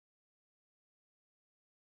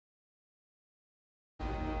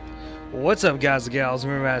What's up, guys and gals?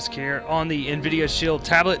 Mirrormask here on the Nvidia Shield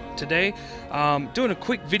tablet today. Doing a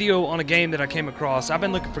quick video on a game that I came across. I've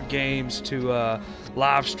been looking for games to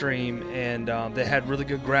live stream and that had really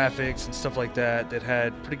good graphics and stuff like that, that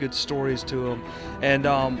had pretty good stories to them. And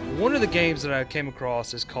one of the games that I came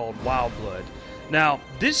across is called Wild Blood. Now,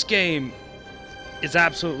 this game is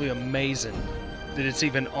absolutely amazing that it's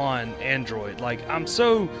even on Android. Like, I'm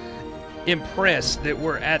so impressed that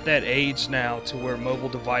we're at that age now to where mobile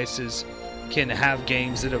devices can have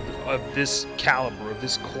games that of this caliber, of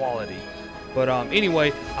this quality. But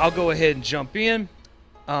anyway, I'll go ahead and jump in.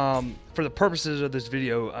 For the purposes of this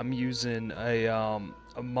video, I'm using a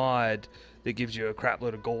mod that gives you a crap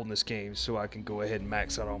load of gold in this game, so I can go ahead and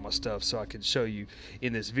max out all my stuff so I can show you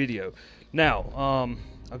in this video. Now,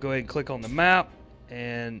 I'll go ahead and click on the map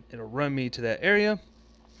and it'll run me to that area,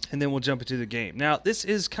 and then we'll jump into the game. Now, this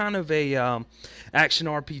is kind of a action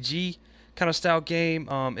RPG kind of style game.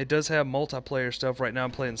 It does have multiplayer stuff. Right now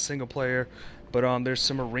I'm playing single player, but there's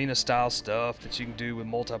some arena style stuff that you can do with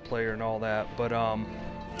multiplayer and all that. But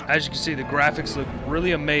as you can see, the graphics look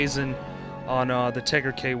really amazing on the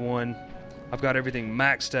Tegra K1. I've got everything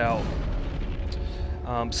maxed out.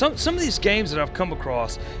 Some of these games that I've come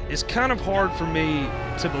across, it's kind of hard for me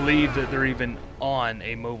to believe that they're even on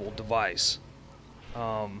a mobile device.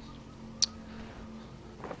 I'll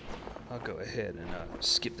go ahead and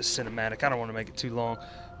skip the cinematic. I don't want to make it too long,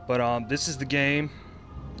 but this is the game.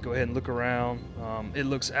 Go ahead and look around. It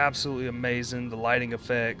looks absolutely amazing. The lighting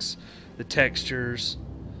effects, the textures,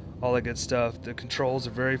 all that good stuff. The controls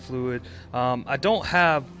are very fluid. I don't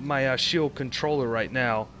have my Shield controller right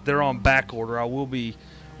now. They're on back order. I will be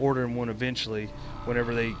ordering one eventually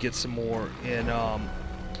whenever they get some more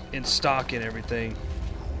in stock and everything.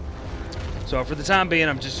 So for the time being,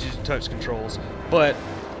 I'm just using touch controls, but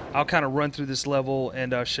I'll kind of run through this level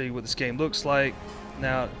and show you what this game looks like.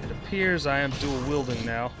 Now, it appears I am dual wielding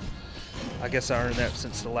now. I guess I earned that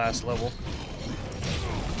since the last level.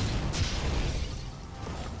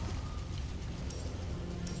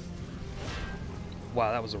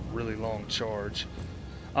 Wow, that was a really long charge.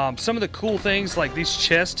 Some of the cool things, like these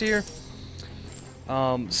chests here,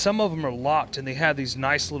 some of them are locked and they have these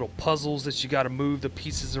nice little puzzles that you got to move the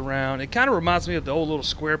pieces around. It kind of reminds me of the old little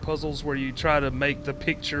square puzzles where you try to make the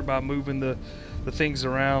picture by moving the things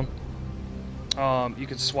around. You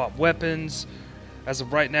can swap weapons. As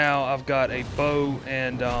of right now, I've got a bow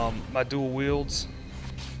and my dual wields.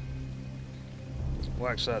 Well,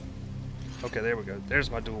 actually, okay, there we go. There's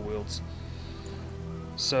my dual wields.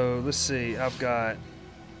 So let's see. I've got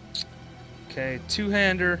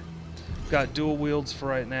two-hander. Got dual wields for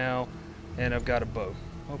right now, and I've got a bow.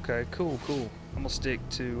 Okay, cool. I'm gonna stick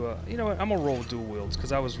to you know what, I'm gonna roll with dual wields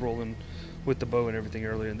because I was rolling with the bow and everything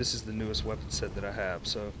earlier, and this is the newest weapon set that I have.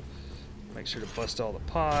 So make sure to bust all the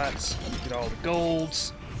pots, get all the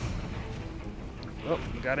golds. Oh,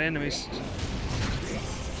 we got enemies.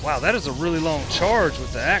 Wow, that is a really long charge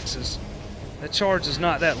with the axes. That charge is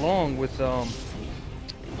not that long with the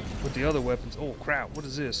other weapons. Oh crap, what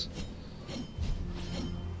is this?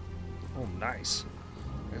 Oh, nice.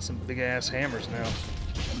 Got some big ass hammers now.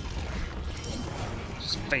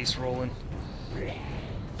 Just face rolling.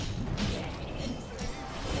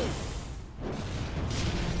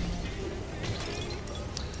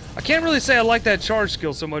 I can't really say I like that charge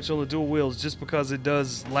skill so much on the dual wields just because it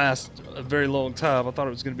does last a very long time. I thought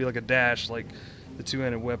it was going to be like a dash like the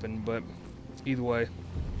two-handed weapon, but either way.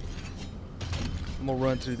 I'm going to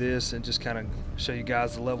run through this and just kind of show you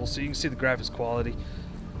guys the level so you can see the graphics quality.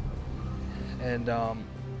 And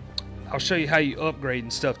I'll show you how you upgrade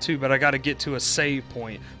and stuff too, but I got to get to a save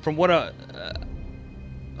point. From what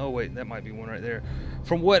oh wait, that might be one right there.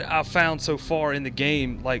 From what I've found so far in the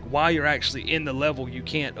game, like while you're actually in the level, you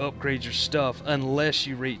can't upgrade your stuff unless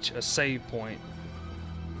you reach a save point.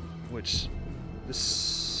 Which,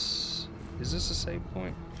 is this a save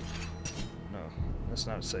point? No, that's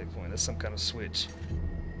not a save point. That's some kind of switch.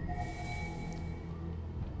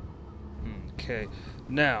 Okay,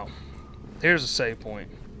 now here's a save point.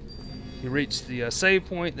 You reach the save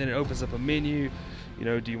point, then it opens up a menu. You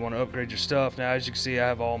know, do you want to upgrade your stuff? Now, as you can see, I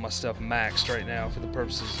have all my stuff maxed right now for the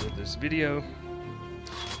purposes of this video.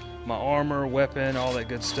 My armor, weapon, all that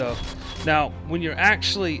good stuff. Now, when you're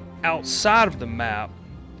actually outside of the map,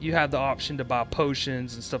 you have the option to buy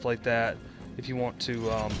potions and stuff like that if you want to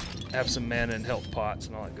have some mana and health pots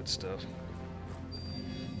and all that good stuff.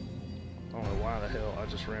 I don't know why the hell I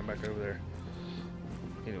just ran back over there.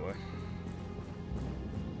 Anyway.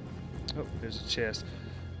 Oh, there's a chest.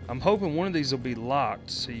 I'm hoping one of these will be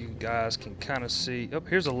locked so you guys can kind of see. Oh,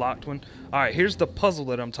 here's a locked one. Alright, here's the puzzle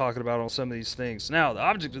that I'm talking about on some of these things. Now, the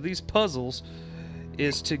object of these puzzles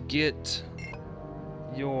is to get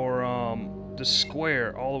your the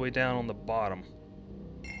square all the way down on the bottom.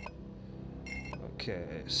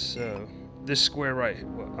 Okay, so this square right,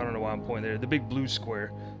 well, I don't know why I'm pointing there, the big blue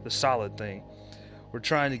square, the solid thing. We're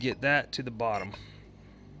trying to get that to the bottom.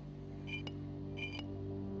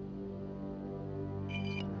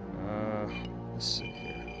 Let's see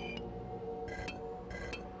here.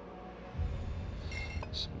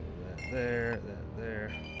 So that there, that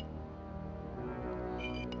there.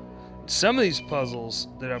 Some of these puzzles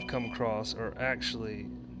that I've come across are actually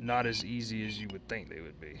not as easy as you would think they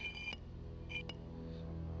would be.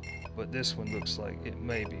 But this one looks like it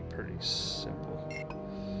may be pretty simple.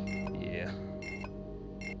 Yeah.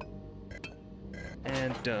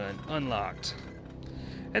 And done. Unlocked.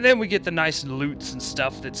 And then we get the nice loots and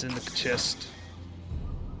stuff that's in the chest.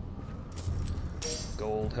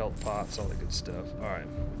 Gold, health pots, all the good stuff. Alright.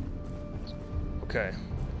 Okay.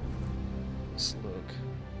 Let's look.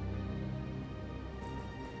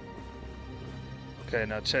 Okay,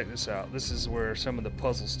 now check this out. This is where some of the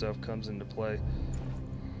puzzle stuff comes into play.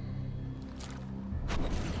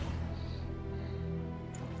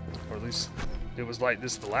 Or at least it was like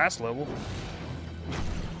this the last level.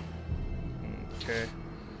 Okay.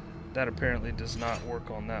 That apparently does not work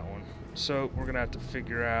on that one. So we're gonna have to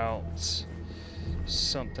figure out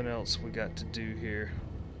something else we got to do here.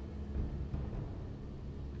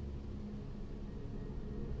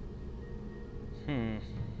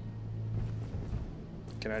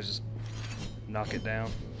 Can I just knock it down?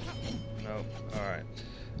 Nope. Alright.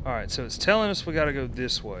 Alright, so it's telling us we gotta go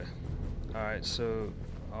this way. Alright, so...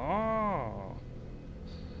 Oh!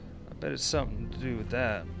 I bet it's something to do with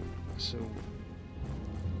that. So...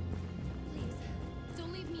 Please,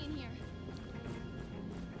 don't leave me in here.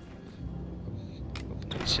 Open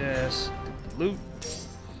the chest. Get the loot.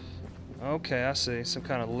 Okay, I see. Some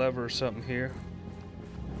kind of lever or something here.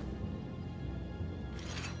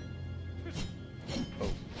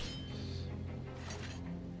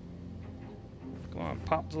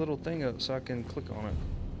 Pop the little thing up so I can click on it.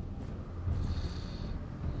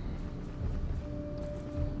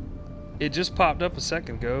 It just popped up a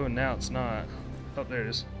second ago and now it's not. Oh, there it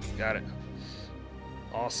is. Got it.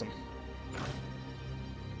 Awesome.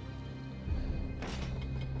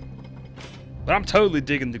 But I'm totally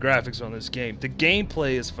digging the graphics on this game. The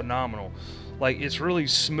gameplay is phenomenal. Like, it's really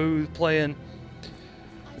smooth playing.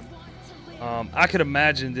 I could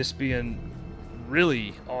imagine this being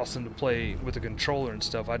really awesome to play with a controller and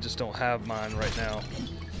stuff. I just don't have mine right now.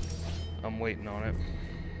 I'm waiting on it.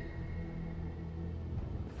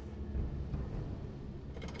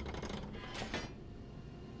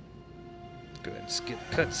 Go ahead and skip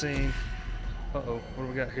cutscene. Uh-oh, what do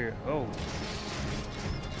we got here? Oh.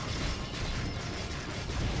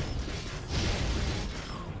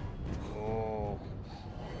 Oh.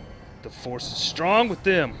 The force is strong with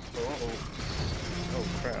them. Uh-oh. Oh,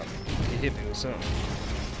 crap. He hit me with something.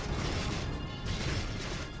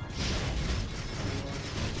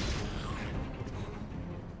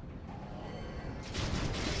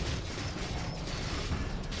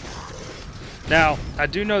 Now, I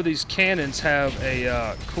do know these cannons have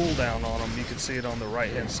a cooldown on them. You can see it on the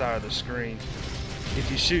right-hand side of the screen. If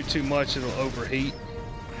you shoot too much, it'll overheat,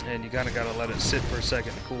 and you kind of got to let it sit for a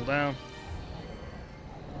second to cool down.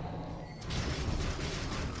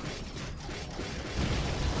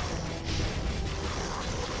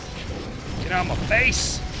 Get out of my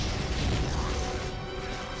face!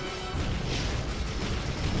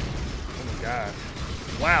 Oh my god.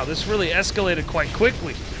 Wow, this really escalated quite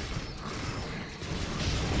quickly.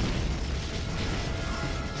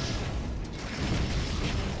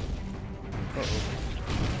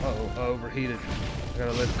 Uh-oh, overheated. I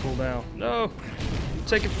gotta let it cool down. No! I'm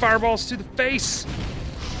taking fireballs to the face!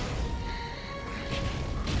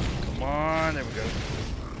 Come on, there we go.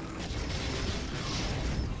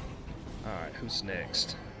 Alright, who's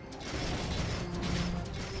next?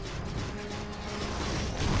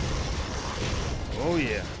 Oh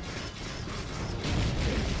yeah.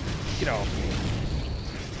 Get off me.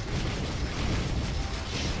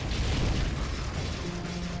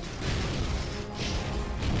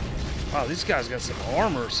 Wow, these guys got some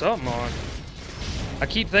armor or something on. I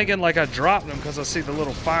keep thinking like I dropped them because I see the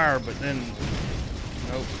little fire, but then...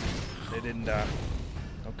 Nope. They didn't die.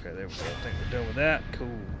 Okay, there we go. I think we're done with that.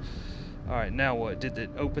 Cool. Alright, now what? Did it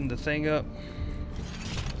open the thing up?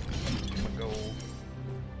 My goal.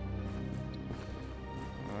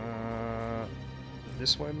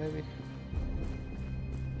 This way maybe?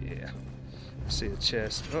 Yeah. I see a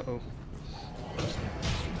chest. Uh-oh.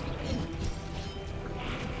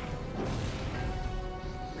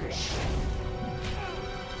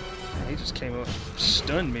 He just came up,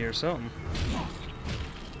 stunned me or something.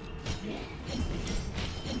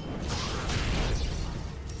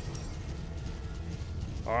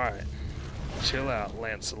 Alright. Chill out,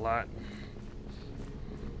 Lancelot.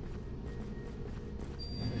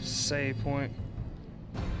 There's a save point.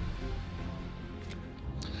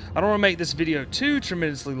 I don't want to make this video too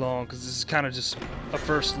tremendously long because this is kind of just a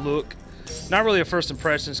first look. Not really a first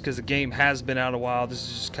impressions because the game has been out a while. This is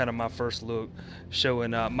just kind of my first look,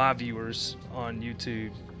 showing my viewers on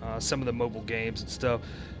YouTube some of the mobile games and stuff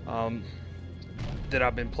that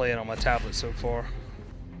I've been playing on my tablet so far.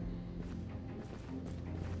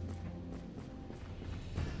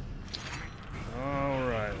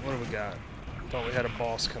 Alright, what do we got? Thought we had a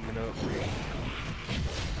boss coming up.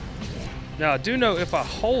 Now I do know if I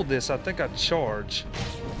hold this, I think I charge.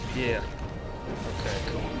 Yeah. Okay,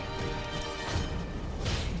 cool.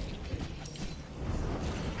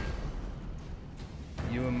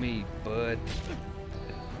 You and me, bud.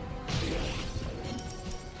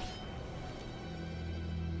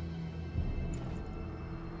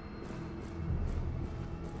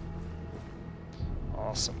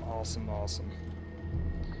 Awesome, awesome, awesome.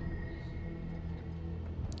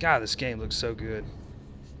 God, this game looks so good.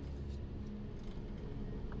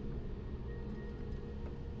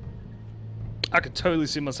 I could totally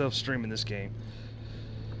see myself streaming this game.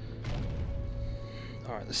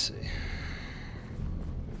 Alright, let's see.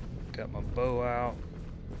 Got my bow out.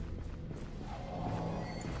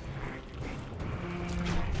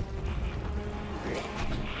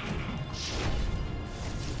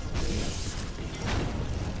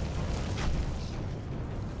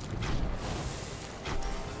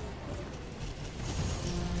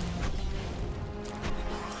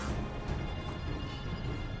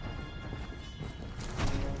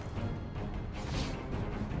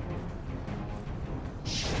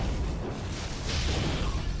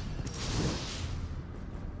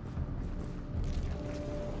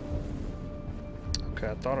 Okay,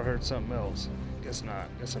 I thought I heard something else. Guess not.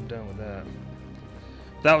 Guess I'm done with that.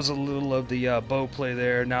 That was a little of the bow play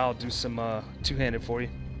there. Now I'll do some two-handed for you,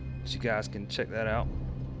 so you guys can check that out.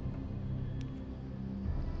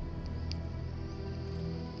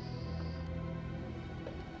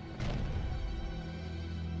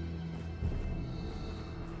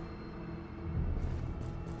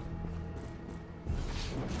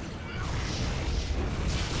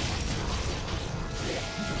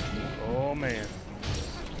 Oh man.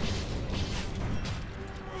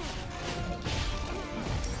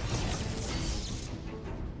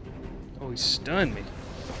 Oh, he stunned me.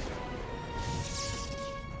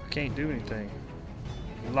 I can't do anything.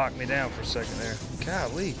 He locked me down for a second there.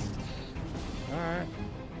 Golly. Alright.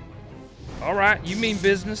 Alright, you mean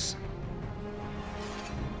business.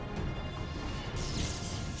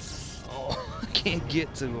 Oh, I can't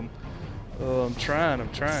get to him. Oh, I'm trying,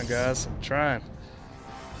 guys. I'm trying.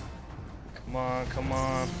 Come on, come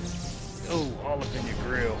on. Oh, all up in your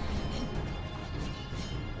grill.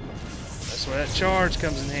 That's where that charge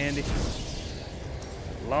comes in handy.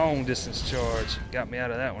 Long distance charge. Got me out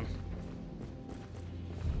of that one.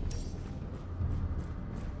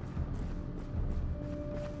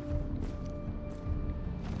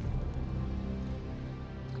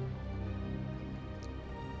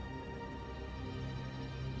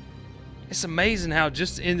 It's amazing how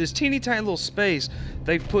just in this teeny tiny little space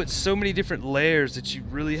they've put so many different layers that you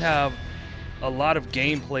really have a lot of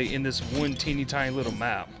gameplay in this one teeny tiny little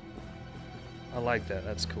map. I like that.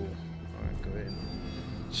 That's cool. Alright, go ahead and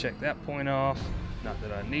check that point off. Not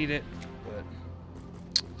that I need it, but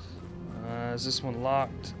is this one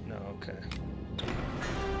locked? No, okay.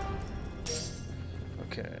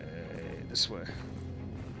 Okay, this way.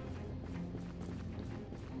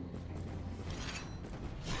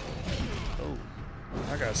 Oh,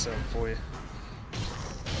 I got something for you.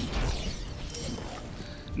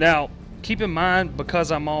 Now, keep in mind,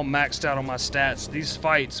 because I'm all maxed out on my stats, these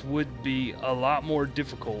fights would be a lot more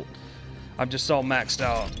difficult. I'm just all maxed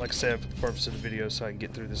out, like I said, for the purpose of the video, so I can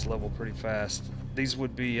get through this level pretty fast. These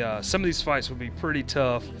would be, some of these fights would be pretty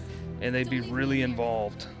tough, and they'd be really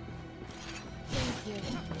involved.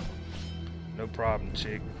 No problem,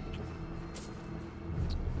 chick.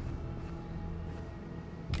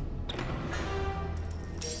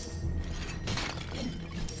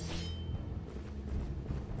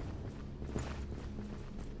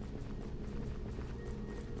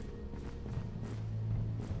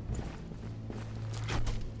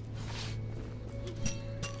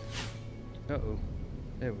 Uh-oh.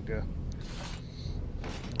 There we go.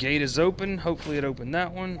 Gate is open. Hopefully it opened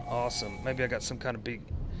that one. Awesome. Maybe I got some kind of big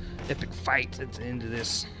epic fight at the end of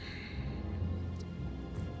this.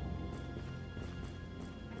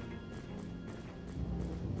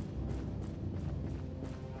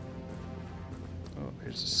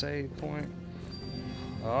 Here's the save point.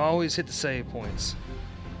 I always hit the save points.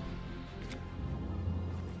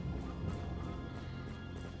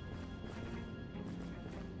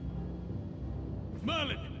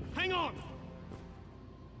 Merlin, hang on!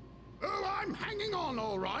 Oh, I'm hanging on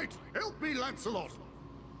all right. Help me, Lancelot.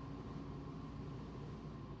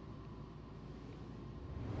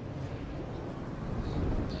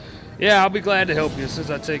 Yeah, I'll be glad to help you since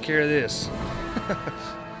I take care of this.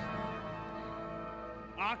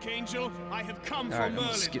 Archangel, I have come All from right, I'm Merlin.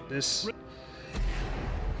 gonna skip this.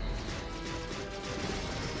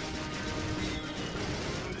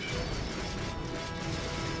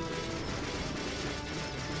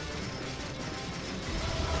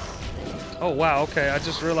 Oh wow, okay, I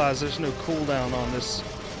just realized there's no cooldown on this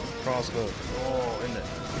crossbow.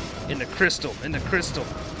 Oh, in the crystal,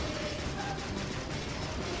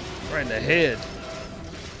 Right in the head.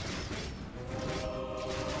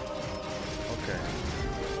 Okay.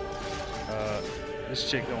 This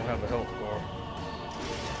chick don't have a health bar.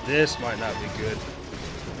 This might not be good.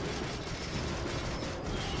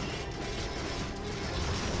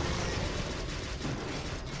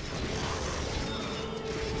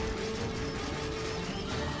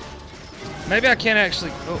 Maybe I can't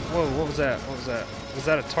actually. Oh, whoa! What was that? What was that? Was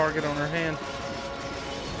that a target on her hand?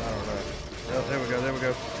 I don't know. Oh, there we go. There we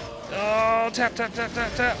go. Oh, tap, tap, tap,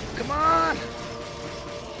 tap, tap. Come on!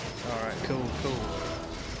 Alright, cool, cool.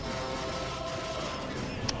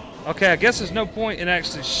 Okay, I guess there's no point in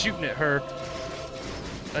actually shooting at her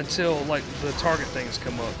until, like, the target things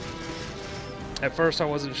come up. At first, I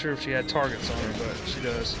wasn't sure if she had targets on her, but she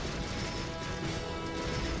does.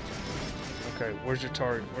 Okay, where's your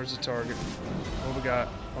target? Where's the target? What we got?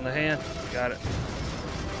 On the hand? Got it.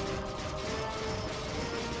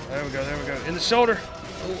 There we go, there we go. In the shoulder!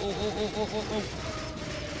 Oh, oh, oh, oh, oh, oh, oh.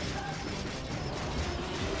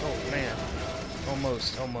 Oh, man.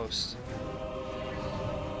 Almost, almost.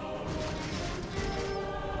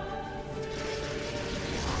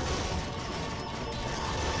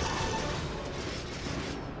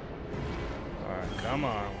 Alright, come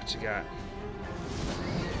on. What you got?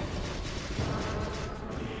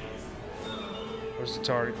 Where's the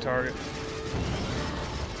target? Target.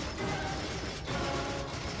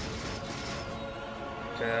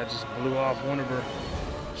 Okay, I just blew off one of her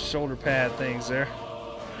shoulder pad things there.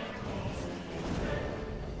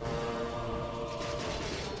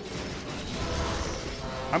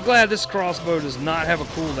 I'm glad this crossbow does not have a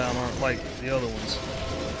cooldown on it like the other ones,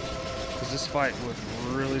 because this fight would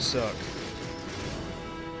really suck.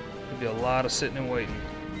 There'd be a lot of sitting and waiting.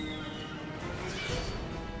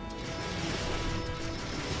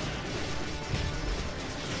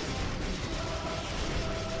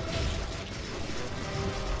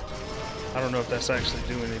 I don't know if that's actually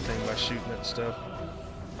doing anything by shooting at stuff.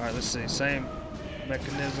 Alright, let's see. Same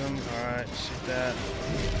mechanism. Alright, shoot that.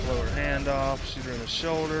 Blow her hand off. Shoot her in the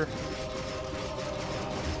shoulder.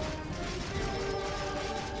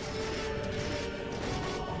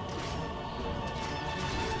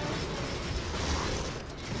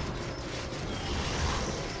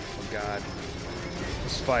 Oh god.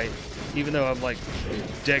 This fight, even though I'm like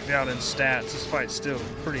decked out in stats, this fight's still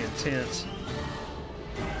pretty intense.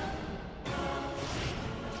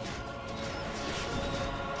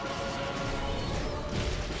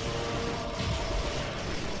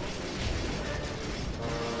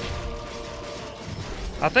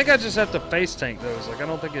 I think I just have to face tank those. Like, I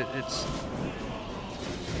don't think it's...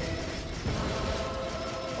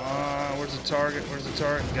 Where's the target? Where's the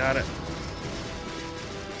target? Got it.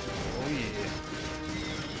 Oh,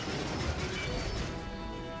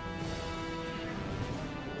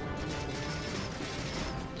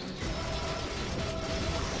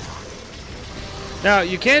 yeah. Now,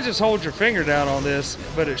 you can't just hold your finger down on this,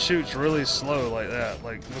 but it shoots really slow like that.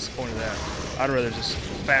 Like, what's the point of that? I'd rather just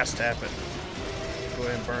fast tap it. Go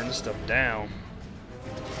ahead and burn this stuff down.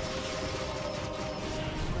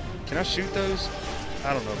 Can I shoot those?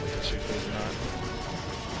 I don't know if I can shoot those or not.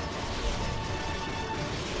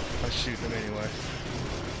 I'll shoot them anyway.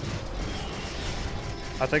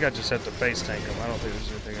 I think I just have to face tank them. I don't think there's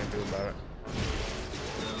anything I can do about it.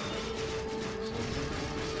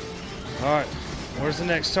 Alright, where's the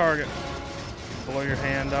next target? Blow your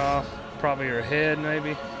hand off. Probably your head,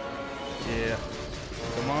 maybe. Yeah.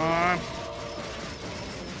 Come on.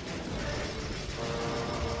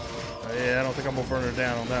 Yeah, I don't think I'm gonna burn her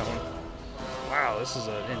down on that one. Wow, this is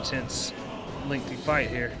an intense, lengthy fight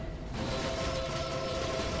here.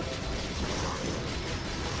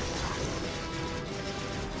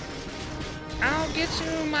 I'll get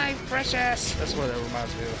you, my precious. That's what that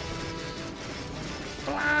reminds me of.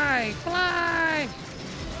 Fly, fly.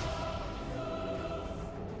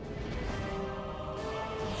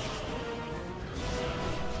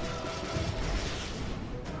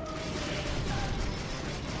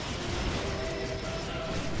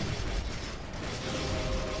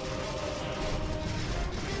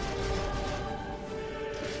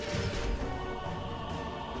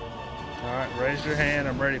 Raise your hand.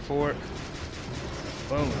 I'm ready for it.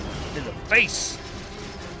 Boom. In the face.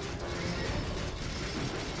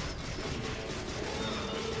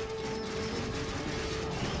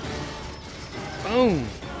 Boom.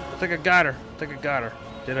 I think I got her.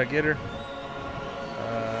 Did I get her?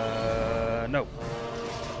 Nope.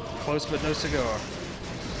 Close but no cigar.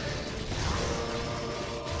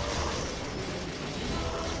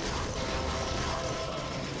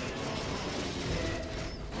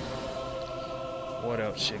 What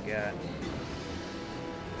else you got?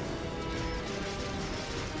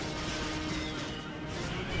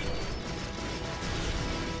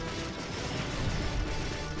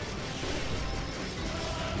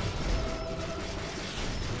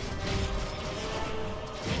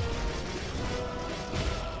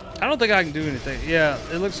 I don't think I can do anything. Yeah,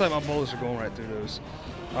 it looks like my bullets are going right through those.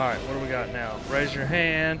 Alright, what do we got now? Raise your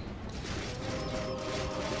hand.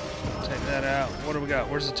 Take that out. What do we got?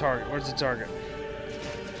 Where's the target?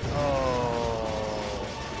 Oh.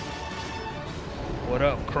 What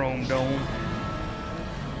up, Chrome Dome?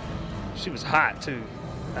 She was hot, too.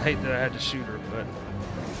 I hate that I had to shoot her, but...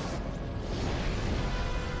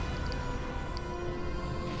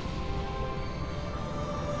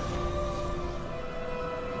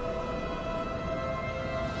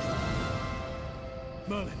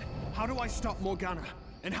 Merlin, how do I stop Morgana?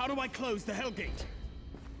 And how do I close the Hellgate?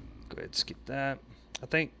 Go ahead and skip that. I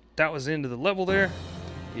think that was the end of the level there.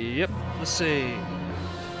 Yep. Let's see.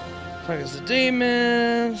 Focus the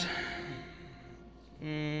demons.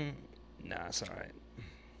 Nah, it's alright.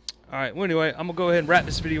 Alright, well anyway, I'm gonna go ahead and wrap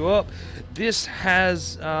this video up. This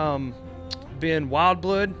has been Wild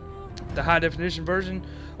Blood, the high definition version.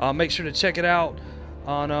 Make sure to check it out.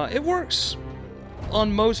 It works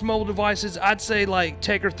on most mobile devices. I'd say like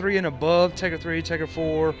Taker 3 and above, Taker 3, Taker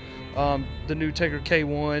 4, the new Taker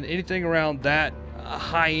K1, anything around that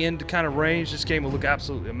high-end kind of range, this game will look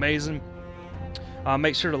absolutely amazing.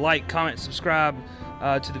 Make sure to like, comment, subscribe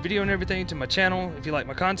to the video and everything, to my channel if you like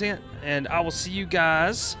my content, and I will see you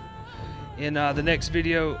guys in the next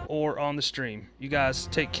video or on the stream. You guys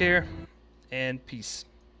take care and peace.